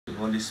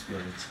Holy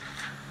Spirit,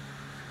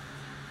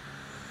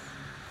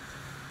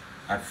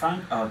 I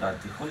find out that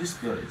the Holy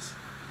Spirit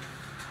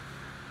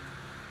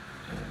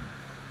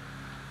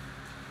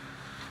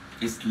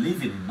is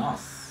living in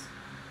us.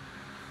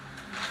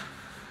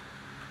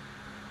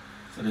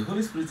 So the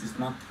Holy Spirit is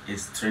not a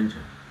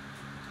stranger.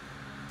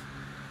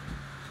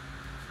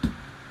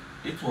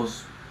 It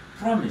was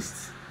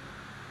promised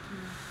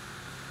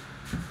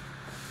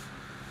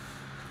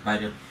by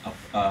the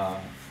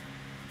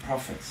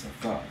prophets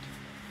of God,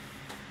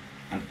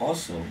 and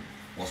also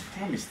was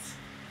promised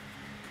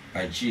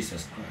by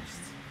Jesus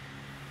Christ.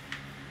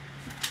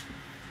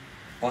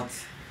 But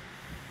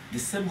the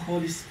same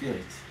Holy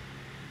Spirit,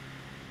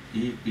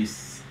 He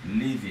is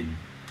living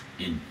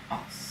in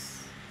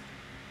us.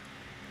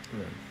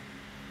 Right.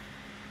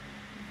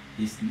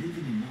 He's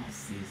living in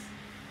us.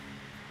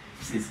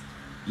 He says,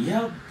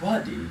 your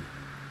body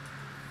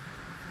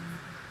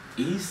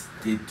is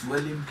the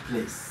dwelling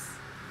place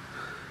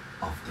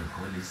of the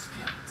Holy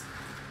Spirit.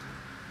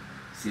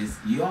 He says,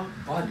 your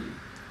body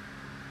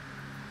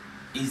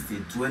is the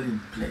dwelling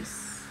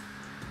place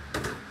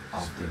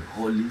of the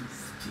Holy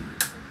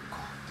Spirit of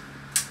God.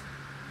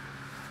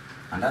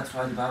 And that's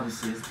why the Bible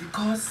says,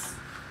 because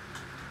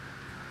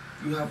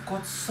you have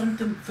got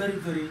something very,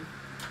 very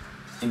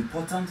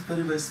important,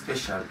 very, very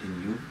special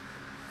in you,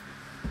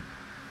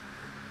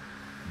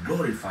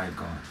 glorify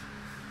God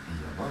in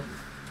your body.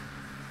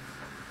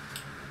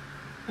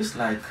 It's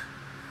like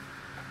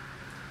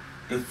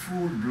a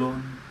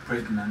full-blown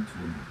pregnant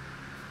woman.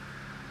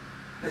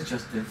 Let's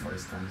just take, for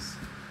instance,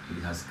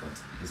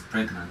 is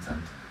pregnant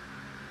and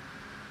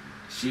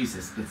she is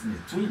expecting a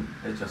twin.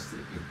 Let's just say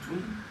a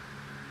twin.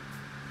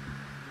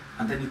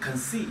 And then you can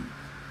see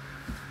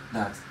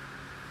that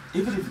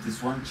even if it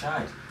is one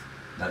child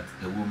that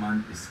a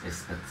woman is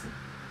expecting,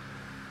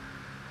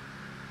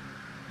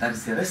 that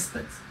is a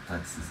respect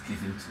that is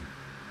given to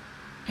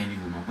any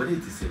woman, whether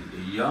it is a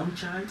young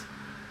child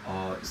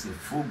or it's a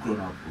full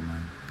grown-up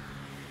woman.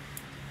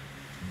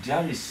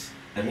 There is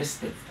a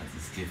respect that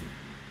is given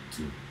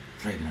to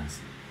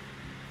pregnancy.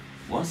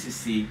 Once you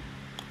see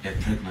a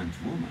pregnant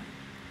woman,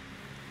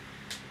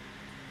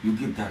 you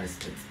give that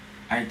respect.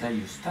 Either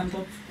you stand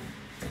up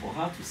for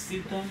her to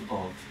sit down,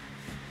 or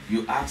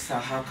you ask her,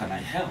 how can I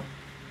help?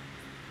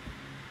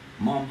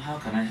 Mom, how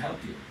can I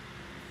help you?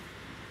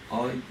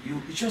 Or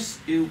you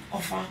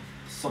offer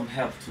some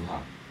help to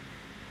her.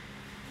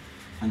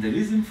 And the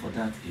reason for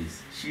that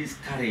is she is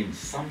carrying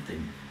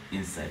something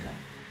inside her.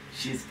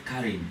 She is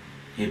carrying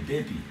a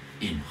baby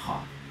in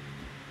her.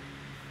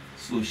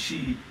 So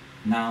she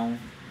now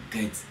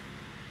gets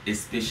a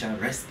special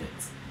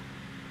respect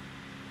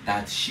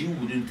that she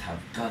wouldn't have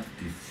got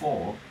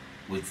before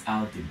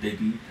without the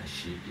baby that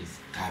she is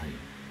carrying.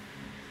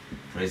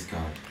 Praise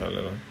God.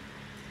 Hallelujah.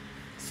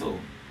 So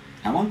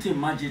I want to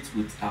imagine it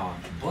with our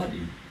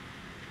body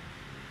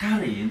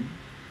carrying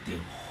the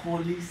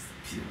Holy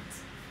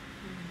Spirit.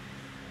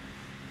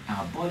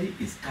 Our body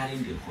is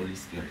carrying the Holy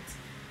Spirit.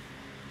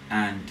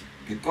 And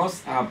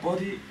because our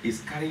body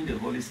is carrying the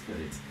Holy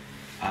Spirit,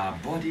 our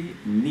body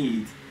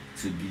needs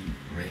to be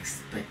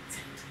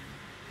respected.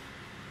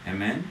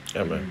 Amen?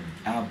 Amen.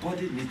 Our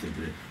body needs to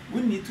be,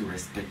 we need to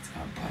respect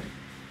our body.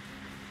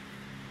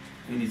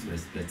 We need to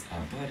respect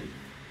our body.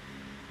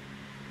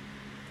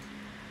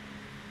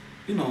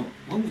 You know,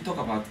 when we talk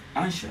about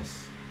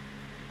anxious,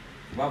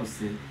 the Bible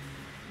says,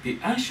 be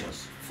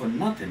anxious for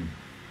nothing,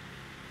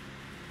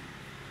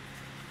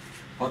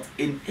 but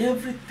in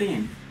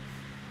everything,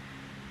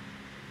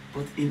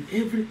 give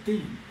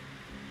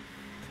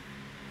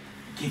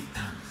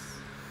thanks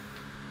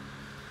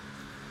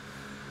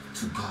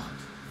to God.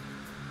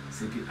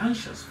 Say, be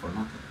anxious for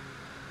nothing,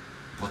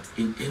 but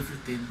in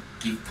everything,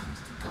 give thanks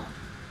to God.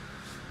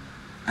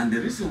 And the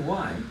reason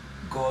why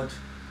God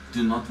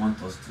do not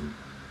want us to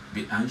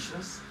be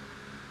anxious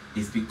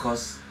is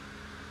because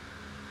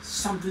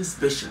something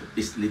special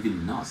is living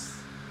in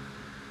us.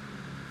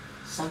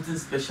 Something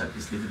special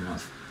is living in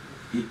us.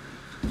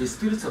 The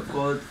Spirit of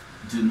God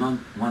do not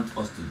want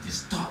us to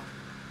disturb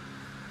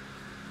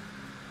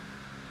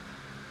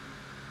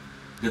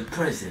the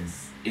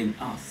presence in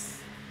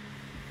us.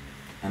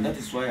 And that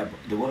is why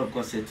the Word of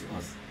God said to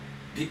us,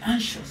 be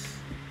anxious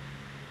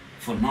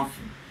for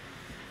nothing,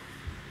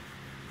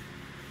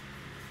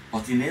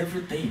 but in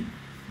everything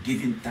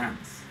giving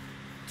thanks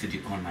to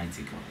the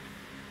Almighty God.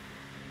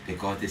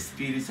 Because the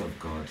Spirit of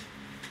God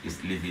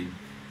is living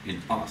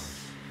in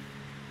us.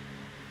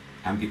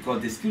 And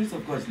because the Spirit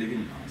of God is living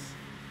in us,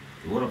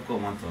 the Word of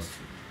God wants us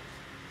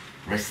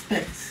to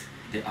respect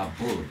the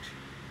abode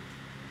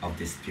of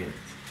the Spirit.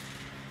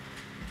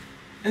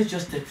 Let's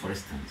just take, for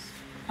instance,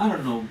 I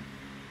don't know,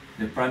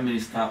 the Prime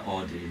Minister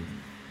or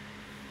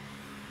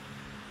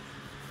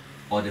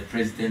the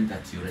President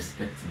that you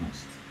respect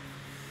most,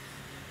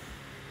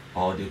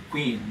 or the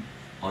Queen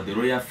or the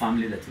royal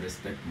family that you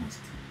respect most.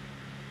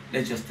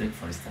 Let's just take,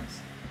 for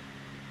instance,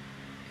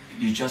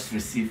 you just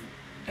receive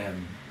a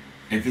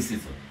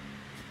visitor,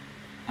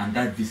 and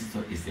that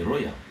visitor is the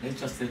royal. Let's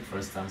just take, for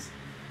instance,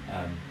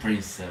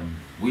 Prince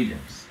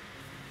Williams.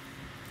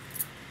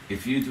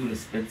 If you do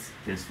respect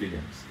Prince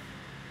Williams,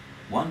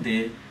 one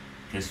day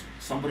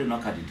somebody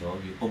knock at the door,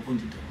 you open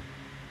the door,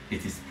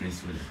 it is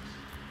Prince Williams.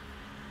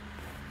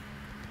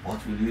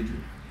 What will you do?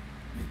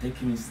 You take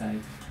him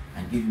inside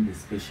and give him a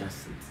special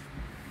seat.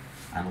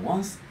 And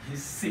once he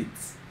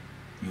sits,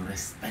 you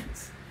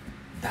respect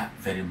that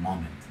very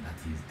moment that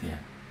he is there.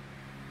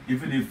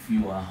 Even if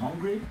you are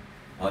hungry,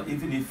 or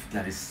even if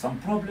there is some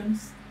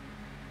problems,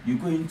 you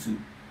go into,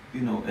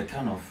 a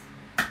kind of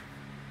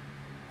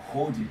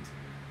hold it,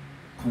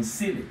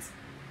 conceal it.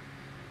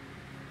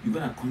 You're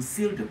going to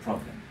conceal the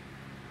problem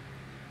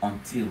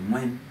until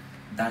when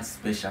that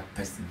special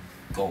person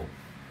go,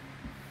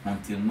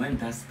 until when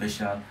that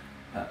special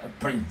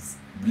prince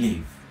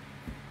leave.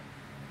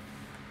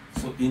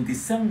 So in the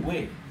same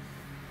way,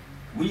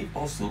 we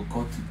also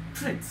got to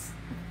treat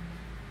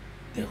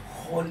the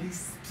Holy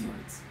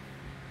Spirit.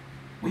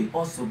 We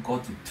also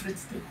got to treat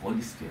the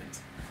Holy Spirit,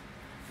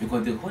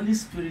 because the Holy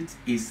Spirit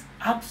is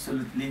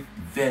absolutely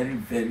very,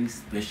 very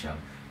special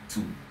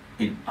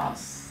in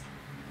us.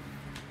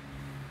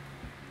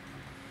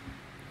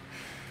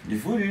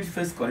 If we read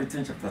 1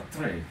 Corinthians chapter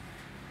 3,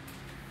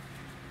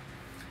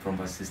 from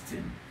verse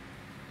 16,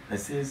 it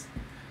says,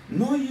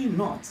 "Know ye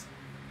not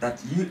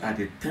that ye are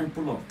the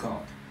temple of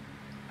God,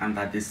 and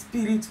that the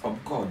Spirit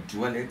of God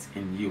dwelleth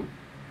in you?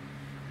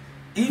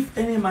 If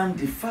any man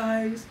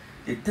defiles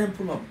the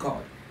temple of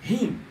God,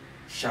 him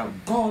shall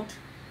God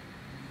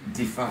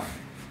defile.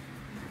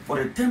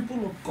 For the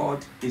temple of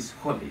God is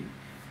holy,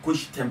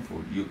 which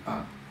temple you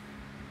are."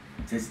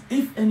 It says,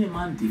 if any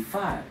man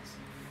defiles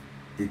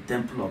the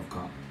temple of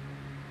God,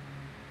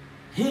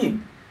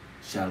 him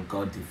shall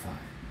God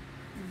defile.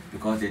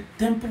 Because the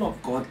temple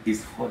of God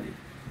is holy,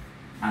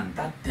 and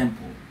that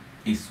temple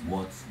is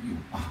what you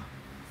are.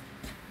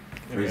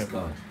 Praise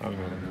God.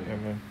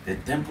 Amen. The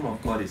temple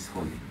of God is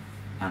holy,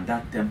 and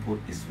that temple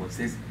is what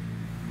says,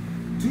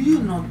 do you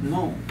not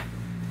know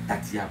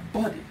that your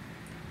body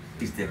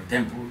is the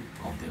temple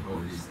of the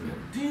Holy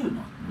Spirit? Do you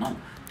not know?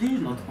 Do you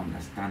not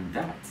understand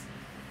that?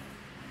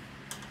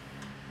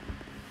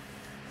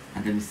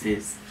 And then it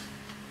says,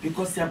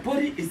 because your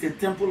body is the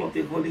temple of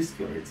the Holy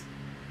Spirit,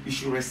 you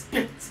should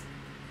respect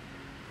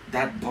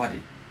that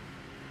body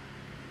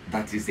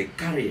that is a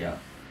carrier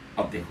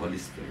of the Holy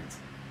Spirit.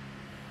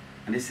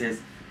 And it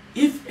says,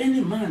 if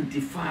any man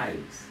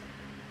defiles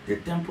the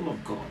temple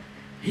of God,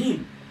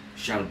 him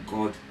shall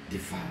God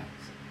defile.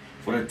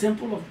 For the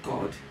temple of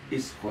God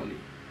is holy,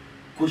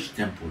 which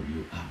temple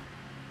you are.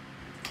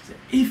 So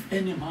if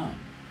any man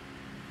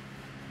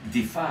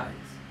defiles,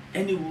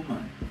 any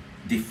woman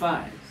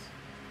defiles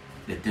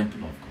the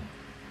temple of God,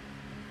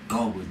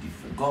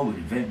 God will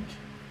revenge.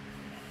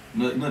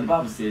 No, the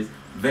Bible says,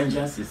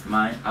 vengeance is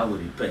mine, I will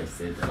repay,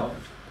 said the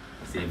Lord.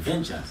 Say,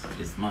 vengeance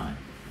is mine,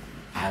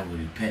 I will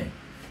repay.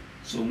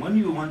 So when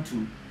you want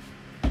to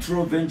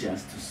throw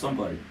vengeance to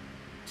somebody,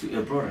 to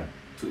a brother,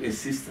 to a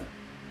sister,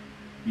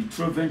 you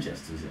throw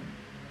vengeance to them,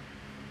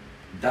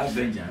 that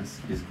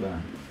vengeance is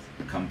going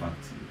to come back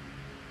to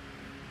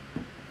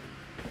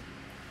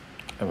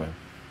you. Amen.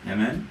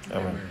 Amen?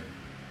 Amen.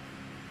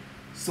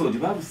 So the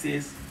Bible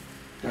says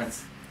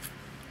that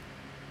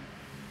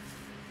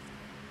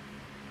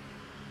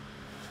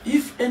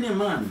if any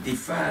man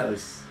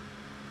defiles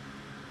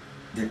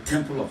the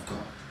temple of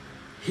God,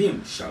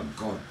 him shall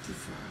God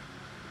defile.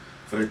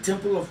 For the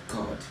temple of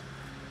God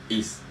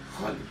is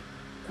holy,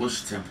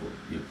 which temple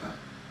you are.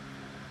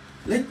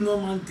 Let no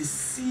man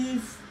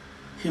deceive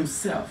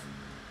himself.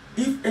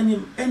 If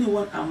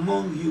anyone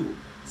among you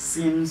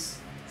seemeth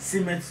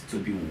to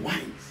be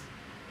wise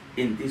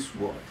in this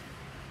world,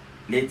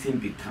 let him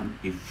become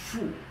a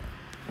fool,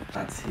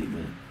 that he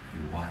may be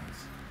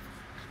wise.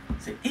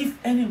 So if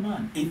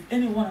anyone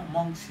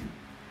amongst you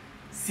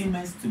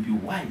seemeth to be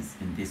wise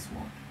in this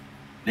world,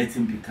 let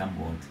him become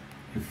what?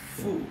 A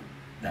fool,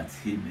 that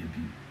he may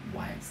be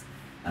wise.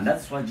 And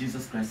that's why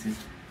Jesus Christ says,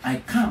 I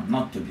come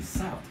not to be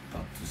served,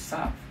 but to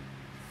serve.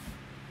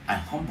 I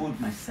humbled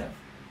myself.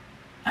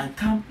 I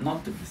come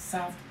not to be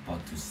served,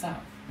 but to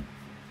serve.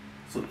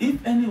 So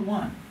if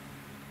anyone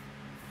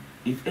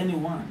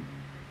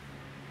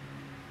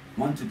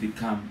want to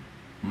become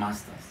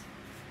masters,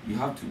 you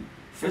have to,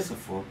 first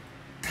of all,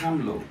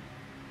 come low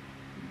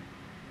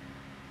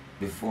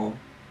before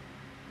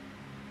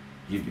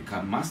you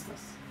become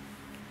masters.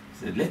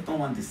 So let no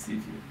one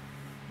deceive you.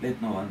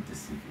 Let no one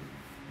deceive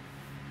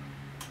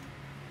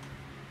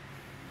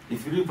you.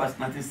 If you read verse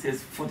 19, it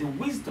says, for the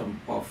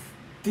wisdom of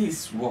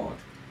this world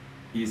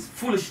is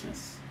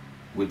foolishness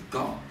with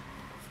God.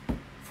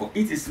 For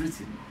it is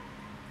written,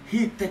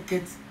 he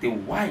taketh the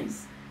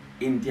wise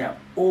in their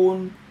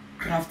own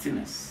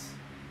craftiness.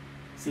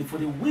 See, for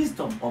the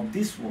wisdom of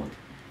this world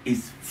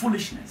is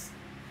foolishness.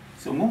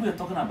 So when we are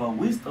talking about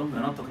wisdom, we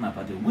are not talking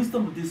about the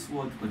wisdom of this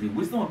world, but the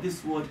wisdom of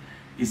this world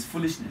is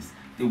foolishness.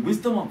 The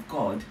wisdom of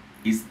God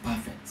is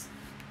perfect.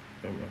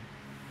 Amen.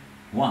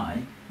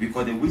 Why?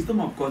 Because the wisdom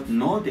of God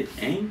knows the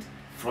end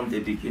from the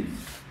beginning.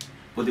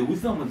 But the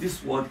wisdom of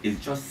this world is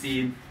just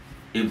seeing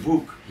a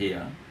book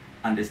here,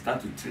 and they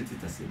start to treat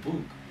it as a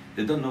book.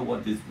 They don't know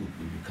what this book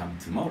will become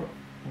tomorrow.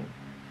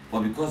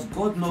 But because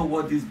God knows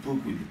what this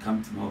book will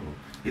become tomorrow,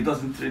 He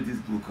doesn't treat this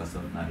book as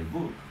an ordinary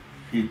book.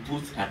 He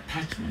puts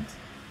attachment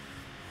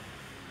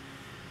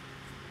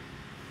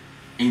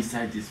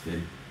inside this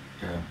very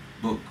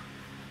book.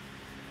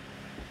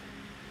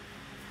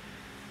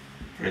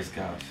 Praise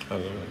God.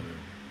 Hallelujah.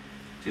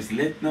 Just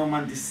let no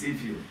man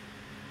deceive you.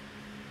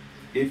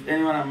 If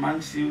anyone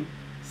amongst you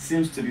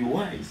seems to be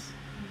wise,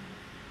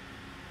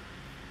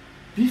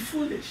 be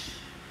foolish.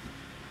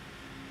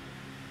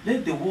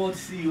 Let the world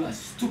see you as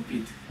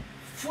stupid,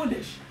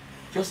 foolish,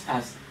 just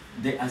as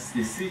they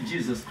see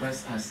Jesus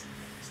Christ as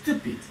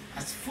stupid,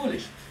 as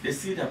foolish. They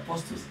see the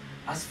apostles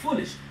as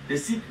foolish. They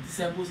see the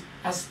disciples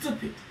as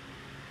stupid.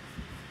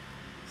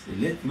 So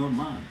let no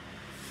man.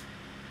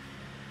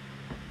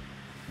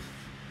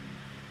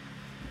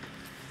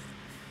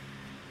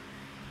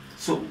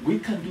 So we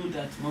can do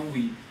that when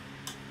we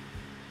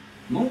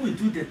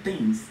do the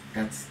things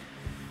that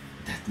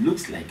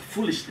looks like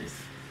foolishness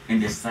in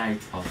the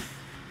sight of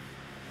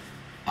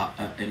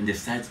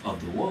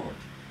the world.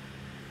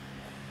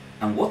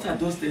 And what are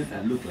those things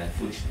that look like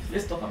foolishness?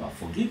 Let's talk about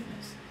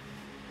forgiveness.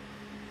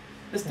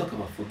 Let's talk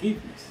about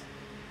forgiveness.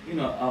 You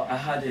know, I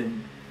had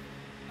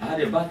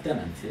a bad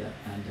tenant here,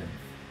 and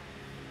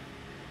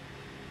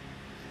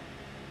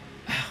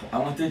I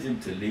wanted him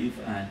to leave,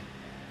 and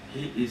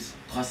he is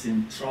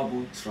causing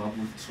trouble.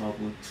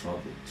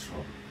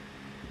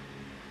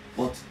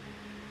 But,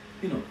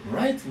 you know,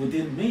 right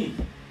within me,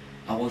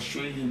 I was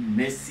showing him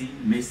mercy.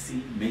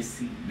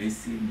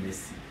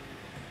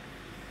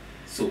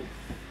 So,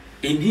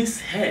 in his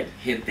head,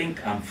 he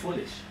think I'm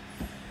foolish.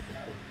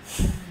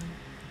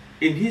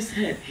 In his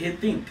head, he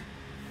think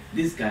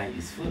this guy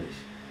is foolish.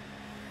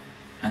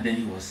 And then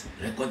he was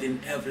recording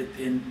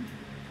everything,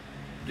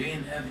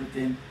 doing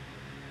everything,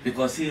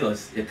 because he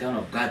was a kind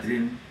of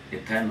gathering a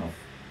kind of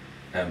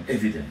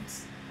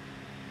evidence.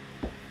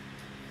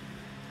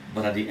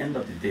 But at the end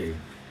of the day,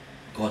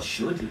 God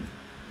showed him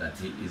that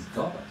he is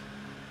God.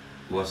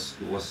 It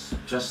was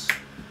just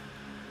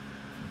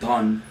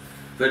done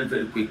very,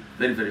 very quick,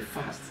 very, very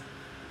fast.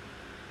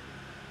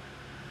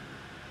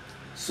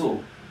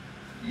 So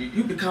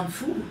you become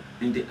fool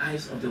in the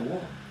eyes of the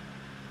world.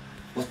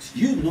 But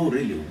you know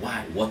really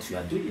what you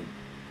are doing.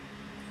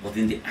 But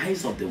in the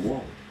eyes of the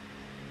world,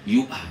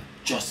 you are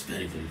just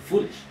very, very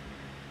foolish.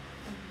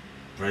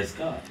 Praise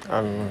God.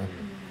 Amen.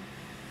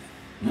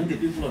 When the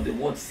people of the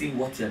world see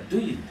what you are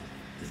doing,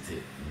 they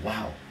say,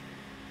 wow.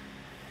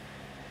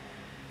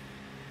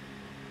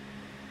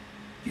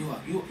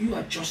 You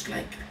are just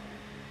like,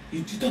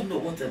 you don't know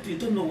what you're doing, you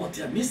don't know what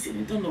you're missing,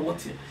 you don't know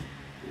what you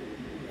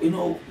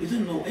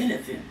don't know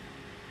anything.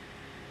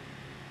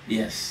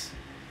 Yes,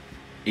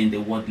 in the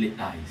worldly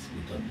eyes,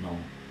 we don't know.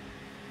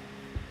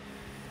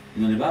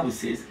 You know, the Bible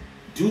says,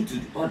 do to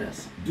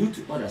others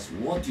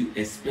what you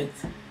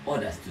expect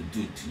others to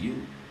do to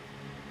you.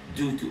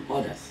 Do to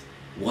others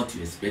what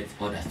you expect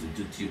others to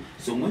do to you.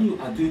 So when you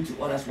are doing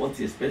to others what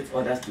you expect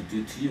others to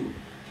do to you,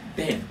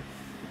 then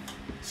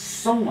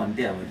someone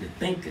there will be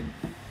thinking,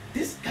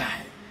 this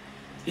guy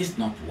is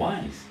not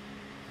wise.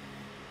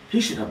 He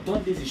should have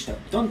done this, he should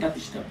have done that, he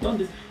should have done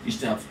this, he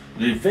should have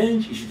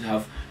revenge, he should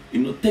have,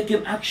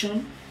 taken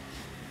action.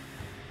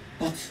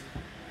 But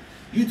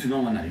you do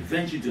not want to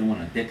revenge, you don't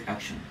want to take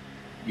action.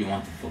 You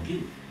want to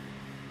forgive.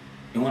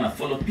 You want to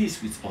follow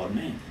peace with all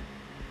men.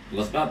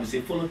 Because the Bible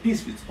says, follow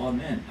peace with all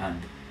men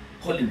and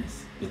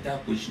holiness,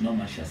 without which no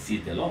man shall see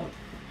the Lord.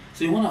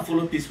 So you want to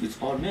follow peace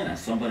with all men, and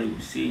somebody will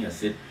see and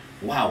say,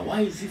 wow,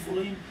 why is he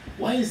following?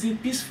 Why is he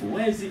peaceful?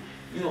 Why is he,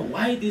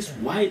 why this,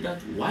 why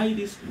that, why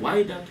this,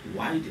 why that,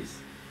 why this?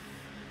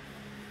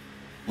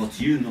 But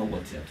you know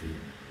what you're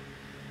doing.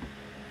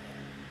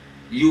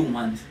 You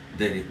want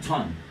the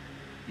return.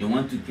 You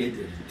want to get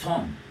the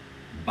return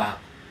back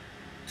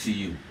to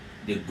you.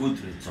 The good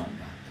return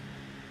back.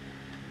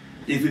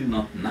 Even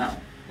not now,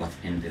 but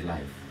in the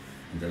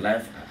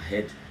life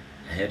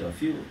ahead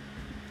of you.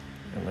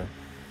 Amen.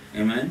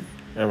 Amen.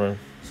 Amen.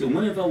 So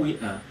whenever we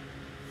are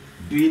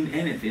doing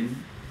anything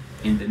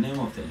in the name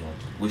of the Lord,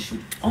 we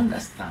should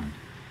understand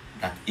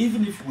that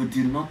even if we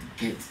do not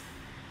get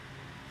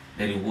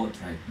the reward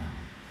right now,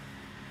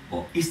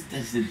 or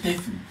there's a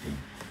definite thing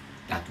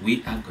that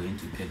we are going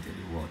to get the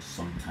reward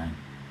sometime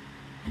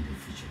in the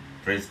future.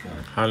 Praise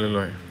God.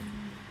 Hallelujah.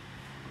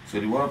 So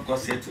the word of God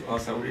said to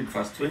us, I will read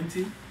verse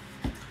 20.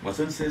 Verse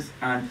 20 says,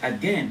 and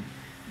again,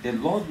 the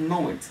Lord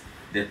knoweth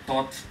the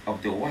thoughts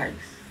of the wise,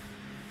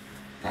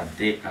 that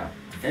they are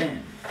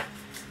vain.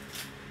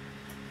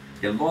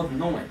 The Lord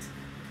knoweth.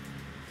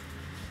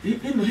 He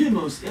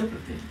knows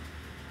everything.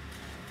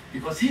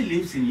 Because He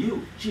lives in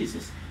you,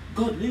 Jesus.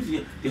 God lives in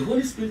you. The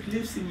Holy Spirit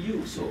lives in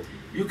you. So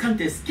you can't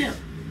escape.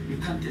 You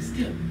can't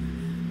escape.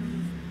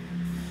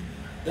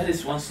 That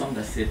is one song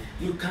that said,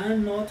 you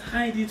cannot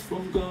hide it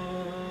from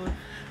God.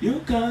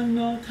 You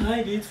cannot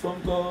hide it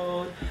from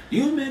God.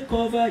 You may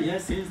cover your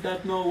sins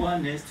that no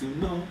one has to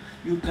know.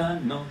 You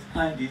cannot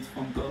hide it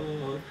from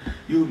God.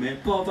 You may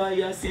cover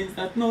your sins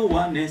that no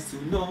one has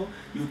to know.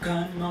 You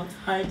cannot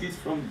hide it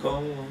from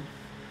God.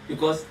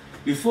 Because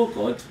before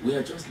God, we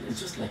are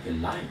just like a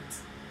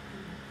light.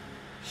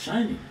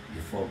 shining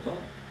before God.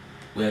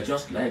 We are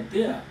just like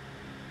they are.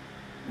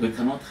 We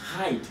cannot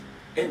hide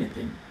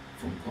anything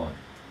from God.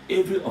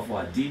 Every of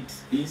our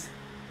deeds is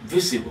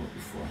visible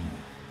before Him.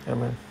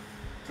 Amen.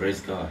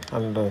 Praise God.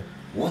 Hallelujah.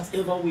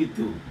 Whatever we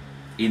do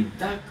in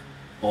dark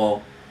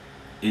or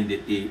in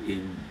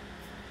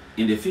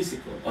the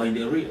physical or in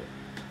the real,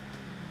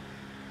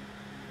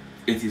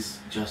 it is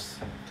just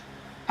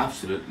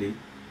absolutely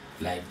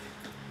like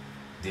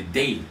the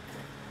day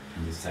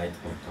in the sight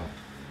of God.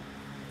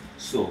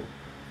 So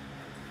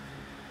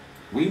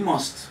we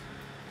must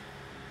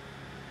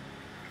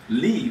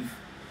live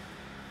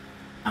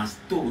as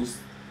those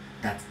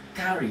that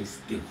carries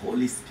the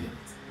Holy Spirit,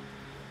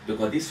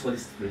 because this Holy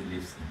Spirit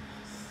lives in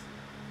us.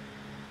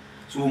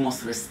 So we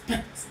must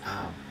respect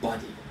our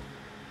body,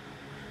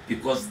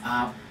 because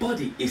our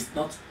body is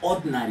not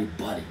ordinary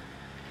body.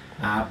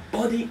 Our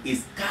body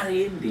is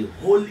carrying the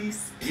Holy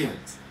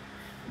Spirit.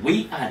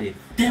 We are the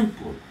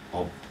temple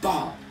of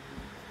God,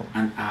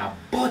 and our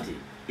body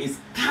is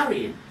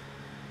carrying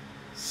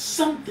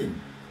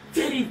something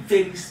very,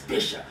 very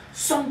special,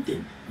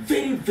 something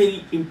very,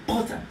 very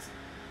important.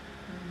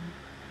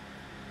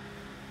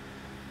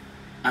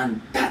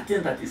 And that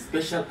thing that is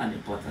special and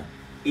important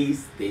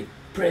is the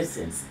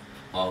presence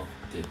of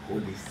the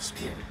Holy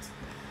Spirit.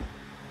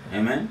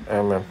 Amen?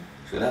 Amen.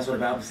 So that's what the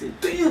Bible says.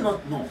 Do you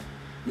not know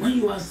when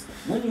you are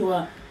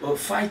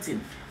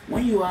fighting,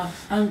 when you are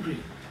angry,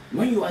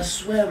 when you are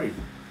swearing,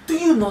 do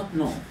you not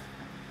know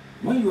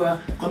when you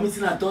are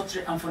committing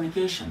adultery and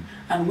fornication,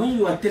 and when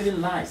you are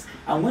telling lies,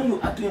 and when you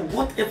are doing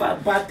whatever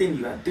bad thing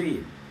you are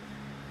doing,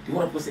 the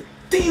word of God says,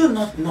 do you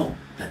not know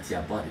that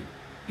your body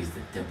is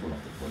the temple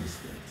of the Holy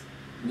Spirit,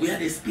 where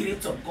the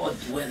Spirit of God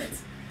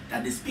dwelleth,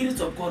 that the Spirit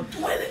of God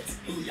dwelleth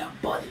in your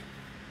body?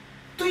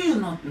 Do you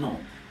not know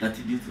that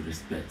you need to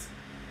respect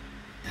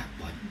that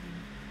body?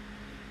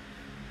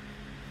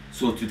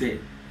 So today,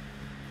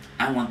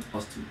 I want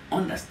us to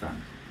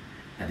understand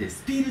that the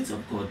Spirit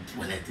of God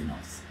dwelleth in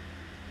us,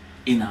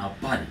 in our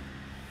body.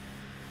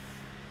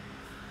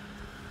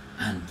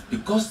 And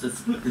because the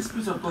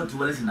Spirit of God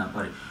dwells in our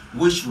body,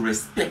 we should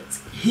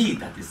respect He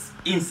that is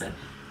inside.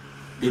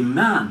 The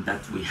man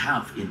that we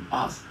have in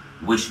us,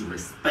 we should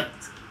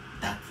respect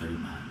that very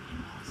man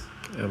in us.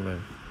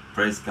 Amen.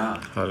 Praise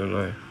God.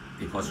 Hallelujah.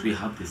 Because we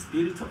have the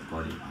Spirit of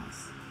God in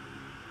us,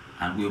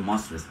 and we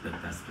must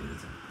respect that Spirit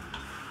of God.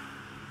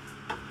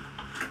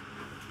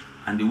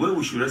 And the way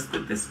we should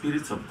respect the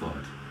Spirit of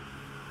God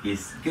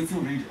is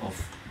getting rid of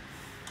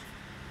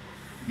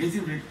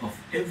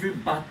every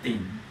bad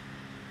thing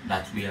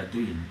that we are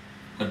doing.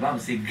 Because the Bible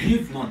says,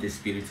 grieve not the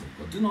Spirit of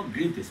God. Do not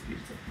grieve the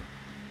Spirit of God.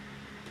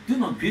 Do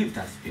not grieve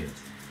that Spirit,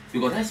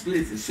 because that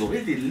Spirit is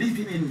already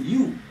living in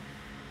you.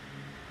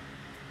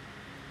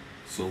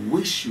 So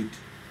we should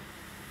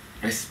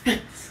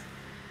respect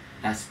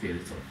that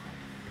Spirit of God.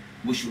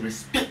 We should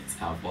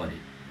respect our body.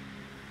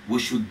 We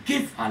should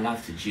give our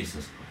life to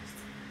Jesus Christ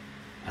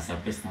as our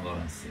personal Lord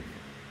and Savior.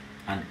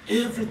 And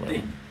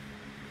everything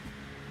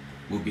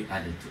will be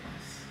added to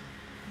us.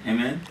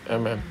 Amen?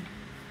 Amen.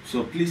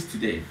 So please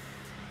today,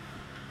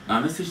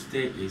 our message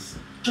today is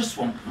just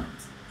one point.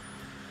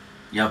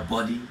 Your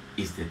body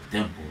is the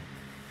temple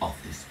of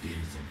the Spirit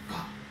of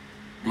God.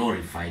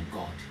 Glorify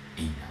God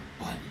in your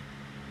body.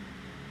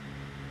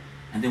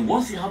 And then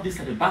once you have this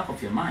at the back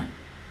of your mind,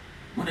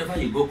 whenever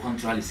you go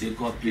contrary, say,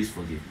 God, please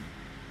forgive me.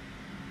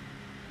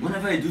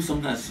 Whenever you do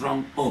something that's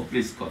wrong, oh,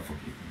 please, God,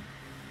 forgive me.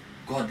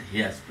 God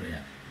hears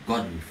prayer.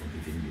 God will be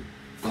forgiving you.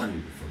 God will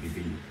be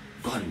forgiving you.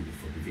 God will be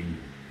forgiving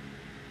you.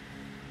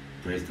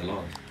 Praise the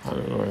Lord.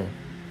 Hallelujah.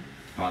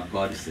 Our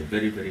God is a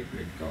very, very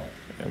great God.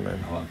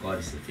 Amen. Our God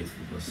is a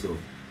faithful God. So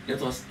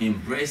let us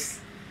embrace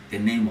the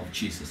name of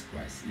Jesus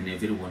Christ in a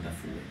very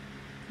wonderful way.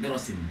 Let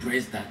us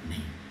embrace that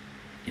name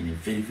in a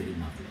very, very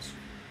marvelous way.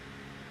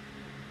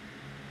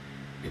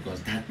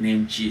 Because that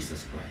name,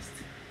 Jesus Christ,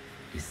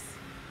 is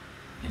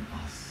in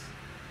us.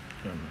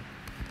 Amen.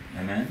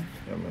 Amen?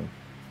 Amen.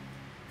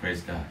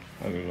 Praise God.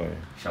 Hallelujah.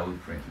 Shall we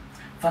pray?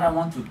 Father, I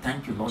want to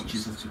thank you, Lord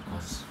Jesus,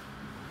 because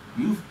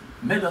you've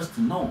made us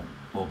to know,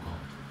 oh God,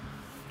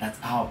 that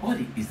our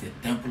body is the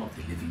temple of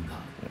the living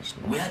God. Yes,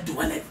 Lord. Where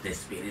dwelleth the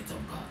Spirit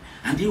of God.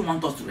 And you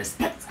want us to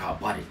respect our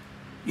body.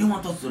 You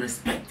want us to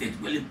respect the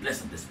dwelling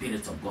place of the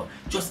Spirit of God,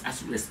 just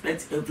as we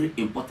respect every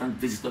important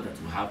visitor that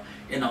we have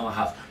in our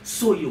house.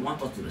 So you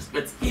want us to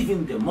respect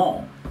even the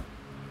more,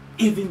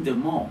 the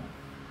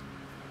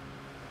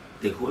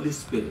Holy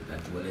Spirit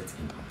that dwelleth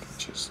in us.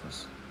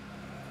 Jesus.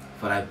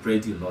 Father, I pray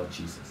to you, Lord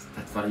Jesus,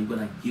 that Father, you're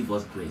going to give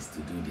us grace to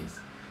do this.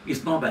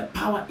 It's not by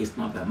power, it's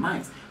not by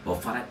might, but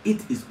Father,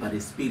 it is by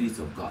the Spirit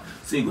of God.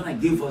 So you're going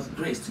to give us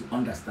grace to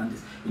understand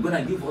this. You're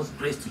going to give us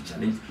grace to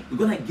challenge. You're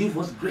going to give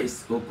us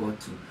grace, oh God,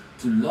 to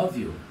love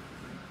you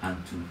and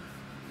to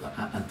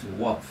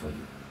work for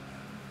you.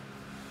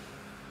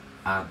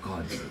 Our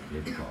God is a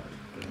great God.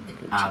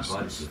 Our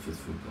God is a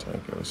faithful God.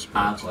 Thank you, Spirit.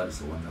 Our God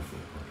is a wonderful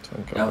God.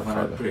 Thank you, Therefore, I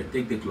Father. pray,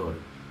 take the glory,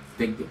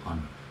 take the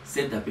honor,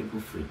 set the people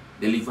free,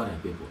 deliver the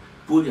people,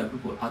 pull your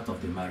people out of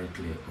the miry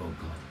clay, oh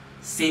God.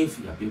 Save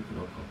your people,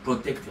 oh God.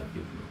 Protect your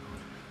people, oh God,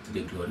 to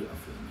the glory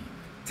of your name.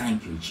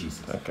 Thank you, Jesus.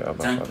 Thank you,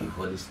 Abba Thank Father. you,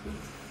 Holy Spirit.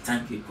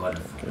 Thank you, God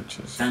the Thank you, Father.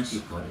 Jesus. Thank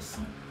you, God the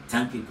Son.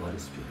 Thank you, God the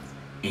Spirit.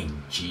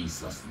 In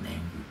Jesus'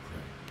 name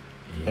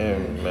we pray.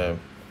 Amen.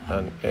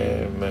 And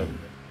amen.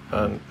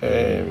 And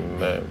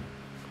amen.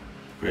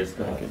 Praise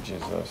God. Thank you,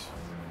 Jesus.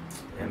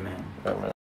 Amen. Amen.